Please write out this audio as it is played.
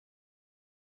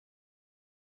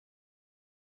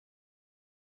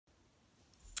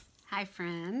Hi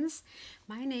friends,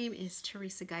 my name is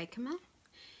Teresa Gaikema,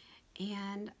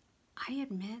 and I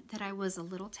admit that I was a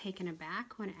little taken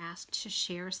aback when asked to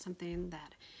share something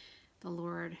that the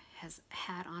Lord has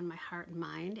had on my heart and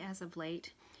mind as of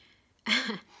late.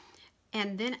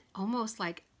 And then almost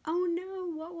like, oh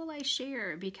no, what will I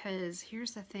share? Because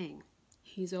here's the thing,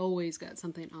 He's always got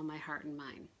something on my heart and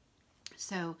mind.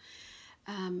 So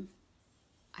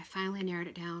I finally narrowed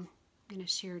it down. I'm going to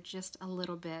share just a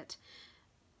little bit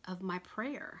of my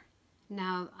prayer.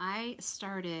 Now, I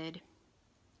started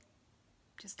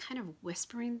just kind of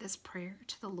whispering this prayer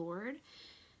to the Lord,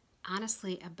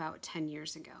 honestly, about 10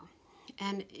 years ago.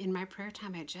 And in my prayer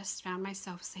time, I just found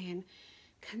myself saying,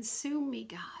 consume me,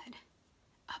 God.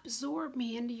 Absorb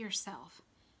me into yourself.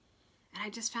 And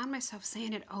I just found myself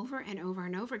saying it over and over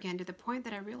and over again to the point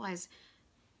that I realized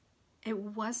it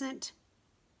wasn't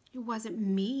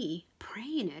me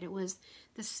praying it. It was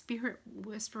the Spirit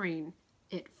whispering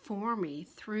it for me,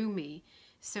 through me,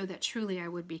 so that truly I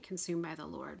would be consumed by the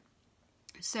Lord.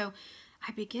 So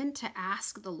I began to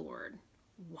ask the Lord,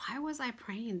 why was I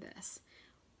praying this?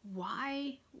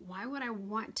 Why would I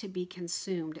want to be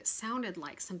consumed? It sounded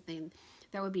like something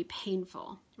that would be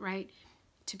painful, right?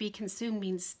 To be consumed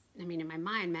means, in my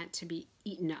mind, meant to be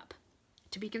eaten up,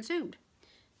 to be consumed.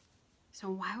 So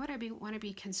why would I want to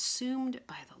be consumed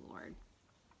by the Lord?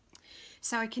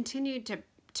 So I continued to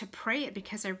pray it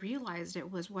because I realized it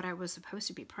was what I was supposed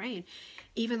to be praying,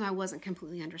 even though I wasn't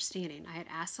completely understanding. I had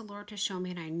asked the Lord to show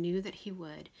me, and I knew that He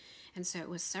would. And so it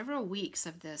was several weeks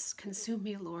of this, consume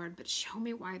me, Lord, but show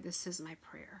me why this is my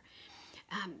prayer.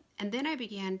 And then I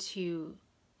began to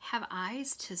have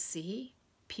eyes to see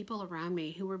people around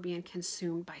me who were being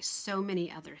consumed by so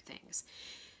many other things.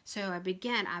 So I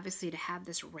began, obviously, to have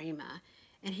this rhema,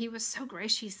 and He was so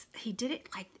gracious. He did it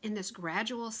like in this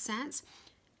gradual sense,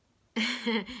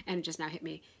 and it just now hit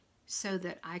me, so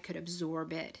that I could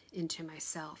absorb it into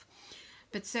myself.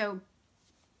 But so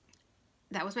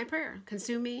that was my prayer.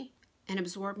 Consume me and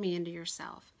absorb me into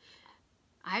yourself.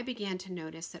 I began to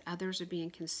notice that others are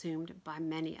being consumed by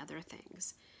many other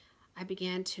things. I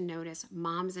began to notice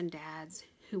moms and dads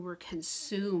who were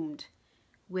consumed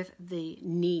with the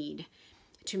need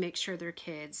to make sure their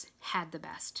kids had the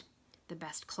best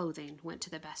clothing, went to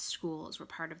the best schools, were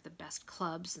part of the best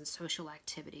clubs and social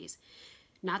activities.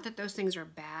 Not that those things are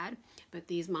bad, but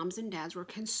these moms and dads were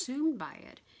consumed by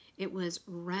it. It was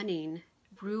ruling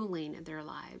their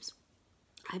lives.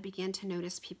 I began to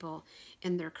notice people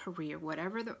in their career,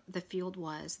 whatever the field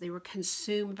was, they were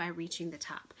consumed by reaching the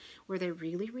top. Were they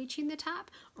really reaching the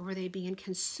top, or were they being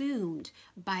consumed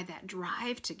by that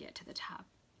drive to get to the top?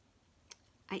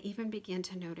 I even began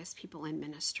to notice people in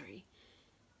ministry,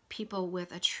 people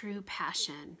with a true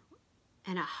passion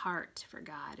and a heart for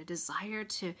God, a desire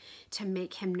to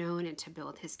make Him known and to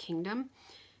build His kingdom.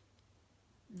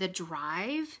 The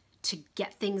drive to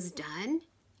get things done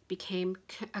became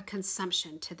a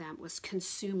consumption to them, was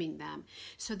consuming them.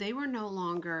 So they were no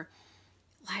longer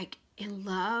like in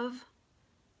love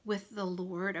with the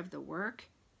Lord of the work.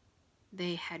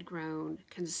 They had grown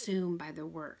consumed by the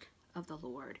work of the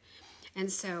Lord. And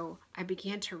so I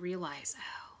began to realize,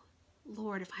 oh,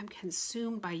 Lord, if I'm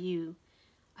consumed by you,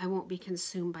 I won't be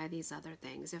consumed by these other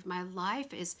things. If my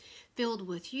life is filled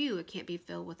with you, it can't be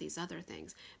filled with these other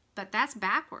things. But that's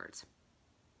backwards.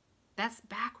 That's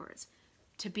backwards.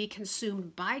 To be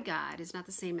consumed by God is not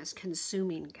the same as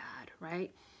consuming God,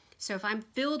 right? So if I'm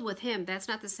filled with Him, that's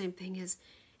not the same thing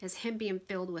as Him being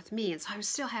filled with me. And so I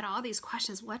still had all these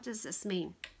questions. What does this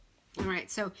mean? All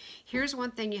right, so here's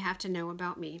one thing you have to know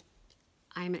about me.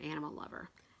 I'm an animal lover.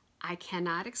 I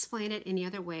cannot explain it any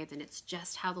other way than it's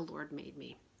just how the Lord made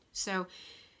me. So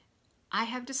I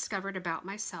have discovered about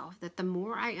myself that the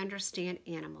more I understand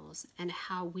animals and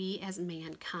how we as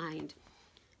mankind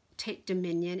take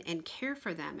dominion and care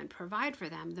for them and provide for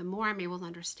them, the more I'm able to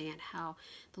understand how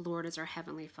the Lord as our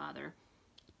Heavenly Father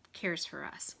cares for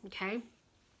us, okay?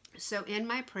 So in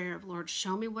my prayer of, Lord,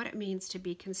 show me what it means to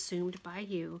be consumed by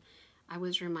you, I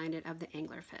was reminded of the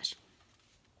anglerfish.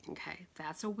 Okay,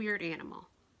 that's a weird animal.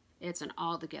 It's an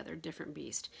altogether different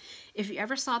beast. If you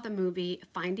ever saw the movie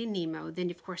Finding Nemo, then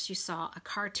of course you saw a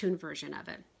cartoon version of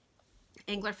it.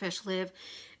 Anglerfish live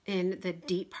in the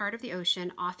deep part of the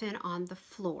ocean, often on the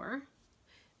floor,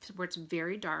 where it's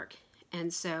very dark.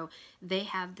 And so they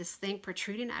have this thing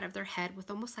protruding out of their head with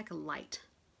almost like a light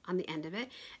on the end of it,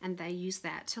 and they use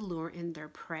that to lure in their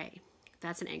prey.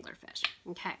 That's an anglerfish.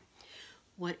 Okay.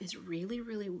 What is really,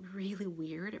 really, really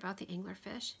weird about the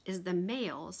anglerfish is the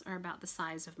males are about the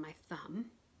size of my thumb.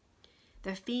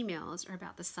 The females are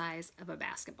about the size of a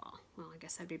basketball. Well, I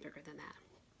guess that'd be bigger than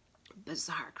that.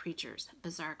 Bizarre creatures.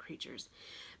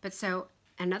 But so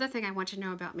Another thing I want you to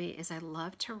know about me is I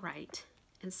love to write.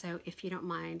 And so if you don't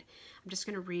mind, I'm just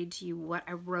going to read to you what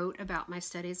I wrote about my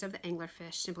studies of the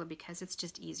anglerfish, simply because it's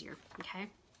just easier,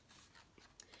 okay?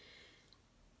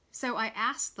 So I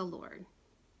asked the Lord,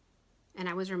 and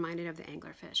I was reminded of the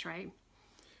anglerfish, right?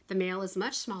 The male is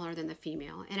much smaller than the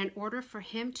female, and in order for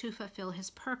him to fulfill his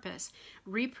purpose,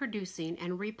 reproducing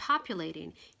and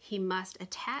repopulating, he must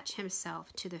attach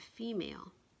himself to the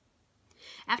female.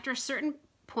 After a certain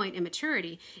point in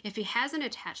maturity, if he hasn't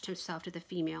attached himself to the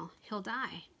female, he'll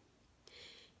die.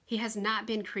 He has not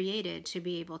been created to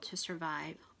be able to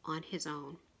survive on his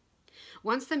own.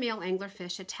 Once the male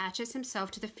anglerfish attaches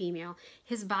himself to the female,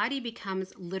 his body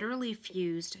becomes literally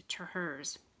fused to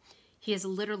hers. He is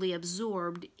literally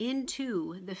absorbed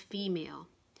into the female.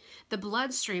 The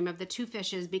bloodstream of the two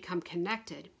fishes become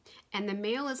connected, and the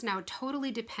male is now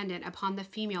totally dependent upon the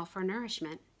female for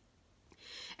nourishment.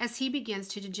 As he begins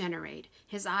to degenerate,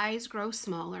 his eyes grow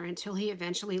smaller until he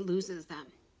eventually loses them.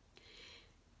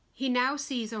 He now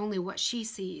sees only what she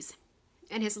sees,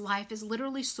 and his life is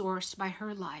literally sourced by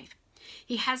her life.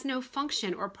 He has no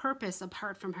function or purpose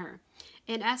apart from her.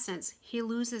 In essence, he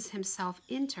loses himself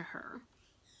into her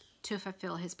to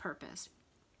fulfill his purpose.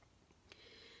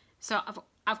 So,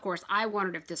 of course, I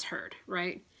wondered if this hurt,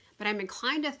 right? But I'm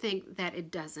inclined to think that it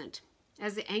doesn't.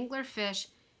 As the anglerfish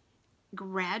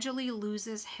gradually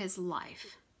loses his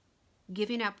life,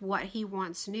 giving up what he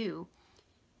once knew,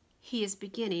 he is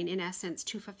beginning, in essence,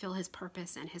 to fulfill his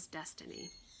purpose and his destiny.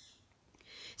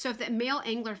 So if the male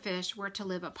anglerfish were to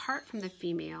live apart from the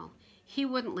female, he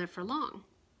wouldn't live for long.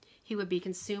 He would be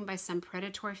consumed by some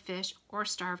predatory fish or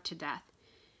starve to death.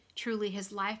 Truly,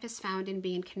 his life is found in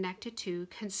being connected to,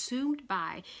 consumed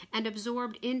by, and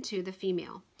absorbed into the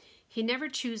female. He never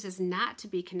chooses not to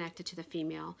be connected to the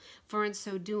female, for in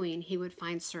so doing, he would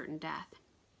find certain death.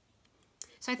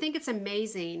 So I think it's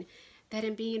amazing that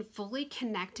in being fully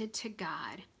connected to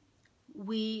God,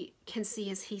 we can see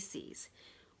as he sees.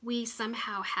 We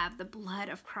somehow have the blood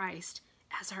of Christ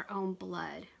as our own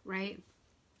blood, right?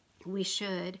 We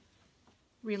should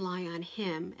rely on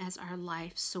him as our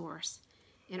life source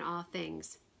in all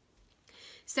things.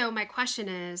 So my question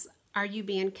is, are you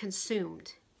being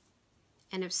consumed?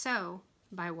 And if so,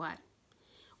 by what?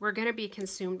 We're going to be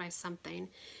consumed by something,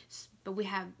 but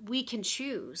we can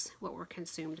choose what we're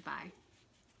consumed by.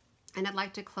 And I'd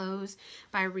like to close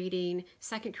by reading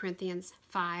 2 Corinthians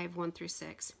 5, 1 through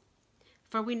 6.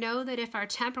 For we know that if our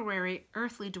temporary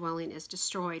earthly dwelling is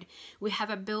destroyed, we have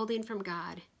a building from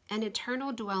God, an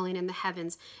eternal dwelling in the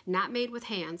heavens, not made with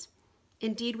hands.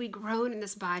 Indeed, we groan in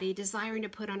this body, desiring to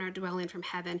put on our dwelling from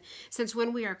heaven, since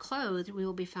when we are clothed, we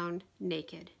will be found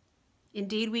naked.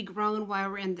 Indeed, we groan while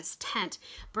we're in this tent,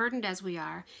 burdened as we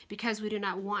are, because we do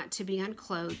not want to be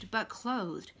unclothed, but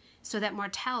clothed, so that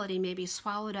mortality may be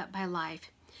swallowed up by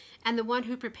life. And the one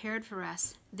who prepared for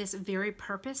us this very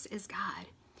purpose is God,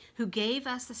 who gave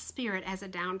us the Spirit as a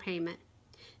down payment.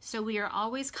 So we are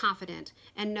always confident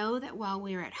and know that while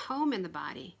we are at home in the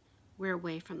body, we're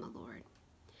away from the Lord.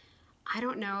 I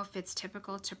don't know if it's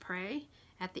typical to pray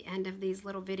at the end of these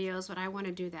little videos, but I want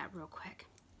to do that real quick.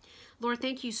 Lord,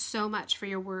 thank you so much for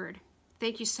your word.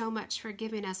 Thank you so much for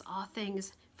giving us all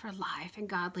things for life and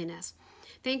godliness.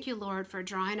 Thank you, Lord, for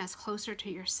drawing us closer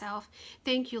to yourself.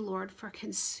 Thank you, Lord, for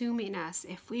consuming us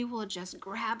if we will just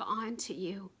grab on to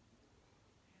you.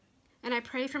 And I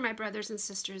pray for my brothers and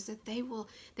sisters that they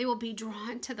will be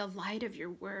drawn to the light of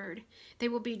your word. They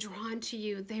will be drawn to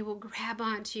you. They will grab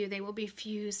onto you. They will be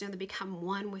fused and become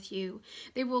one with you.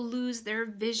 They will lose their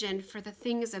vision for the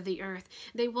things of the earth.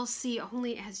 They will see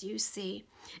only as you see,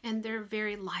 and their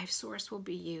very life source will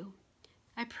be you.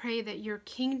 I pray that your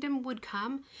kingdom would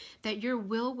come, that your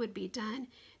will would be done,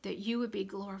 that you would be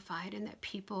glorified, and that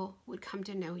people would come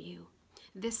to know you.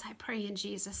 This I pray in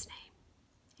Jesus'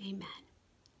 name. Amen.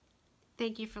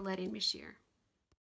 Thank you for letting me share.